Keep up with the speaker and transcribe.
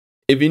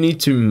If you need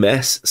to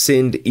mass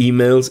send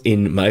emails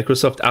in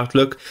Microsoft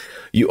Outlook,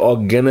 you are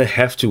gonna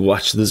have to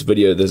watch this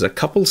video. There's a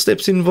couple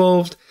steps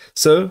involved.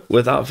 So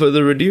without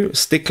further ado,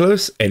 stick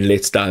close and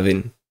let's dive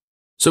in.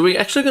 So we're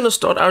actually going to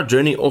start our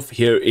journey off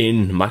here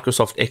in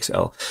Microsoft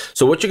Excel.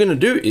 So what you're going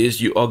to do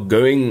is you are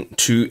going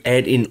to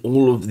add in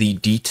all of the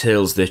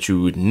details that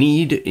you would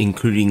need,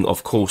 including,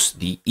 of course,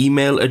 the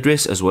email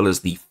address as well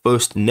as the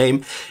first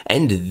name.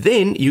 And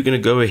then you're going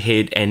to go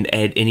ahead and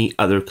add any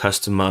other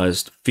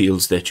customized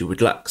fields that you would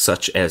like,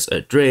 such as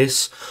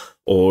address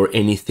or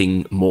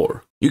anything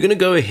more. You're going to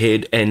go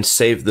ahead and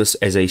save this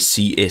as a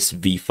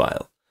CSV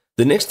file.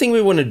 The next thing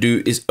we want to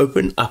do is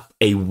open up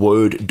a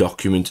Word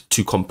document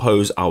to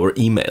compose our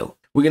email.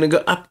 We're going to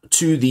go up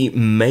to the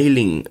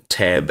mailing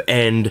tab,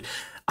 and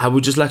I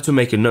would just like to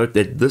make a note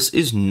that this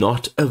is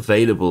not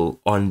available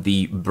on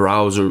the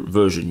browser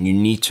version. You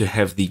need to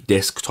have the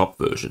desktop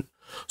version.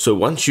 So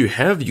once you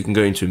have, you can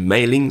go into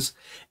mailings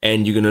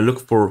and you're going to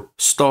look for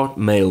Start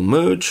Mail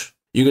Merge.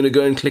 You're going to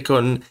go and click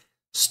on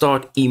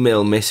Start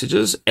Email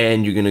Messages,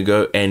 and you're going to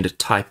go and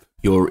type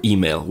your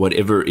email,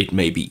 whatever it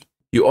may be.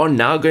 You are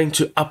now going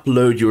to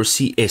upload your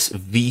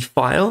CSV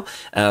file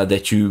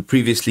that you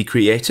previously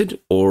created,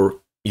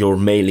 or your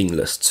mailing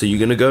list. So you're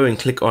going to go and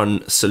click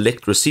on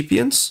Select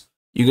Recipients.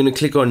 You're going to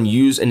click on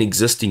Use an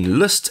Existing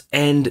List,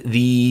 and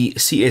the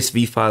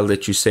CSV file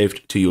that you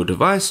saved to your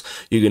device,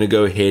 you're going to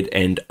go ahead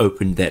and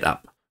open that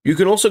up. You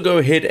can also go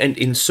ahead and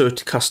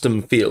insert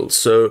custom fields.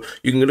 So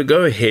you're going to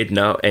go ahead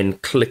now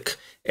and click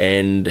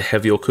and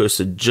have your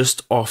cursor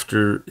just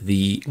after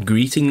the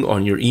greeting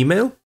on your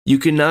email. You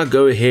can now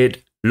go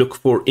ahead, look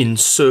for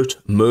Insert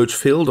Merge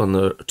field on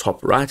the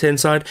top right hand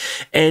side,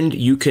 and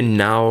you can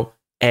now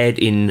add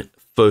in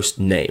first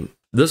name.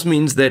 This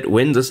means that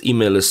when this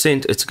email is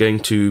sent, it's going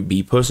to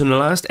be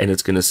personalized and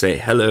it's going to say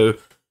hello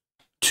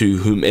to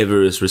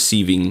whomever is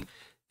receiving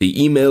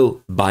the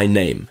email by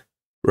name.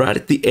 Right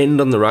at the end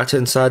on the right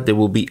hand side, there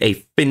will be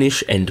a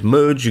Finish and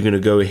Merge. You're going to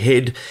go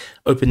ahead,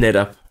 open that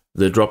up.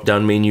 The drop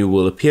down menu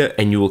will appear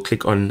and you will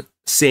click on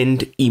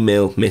Send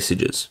Email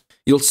Messages.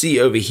 You'll see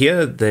over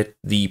here that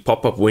the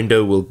pop-up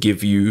window will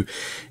give you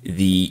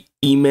the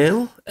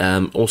email.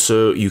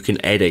 Also, you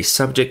can add a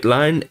subject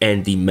line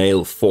and the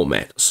mail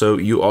format. So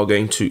you are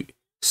going to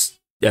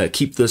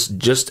keep this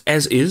just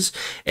as is,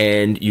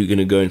 and you're going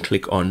to go and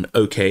click on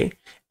OK.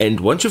 And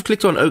once you've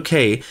clicked on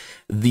OK,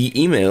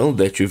 the email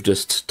that you've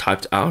just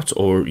typed out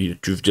or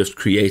you've just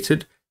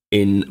created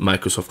in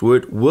Microsoft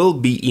Word will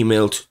be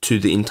emailed to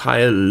the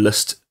entire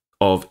list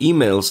of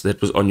emails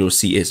that was on your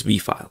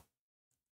CSV file.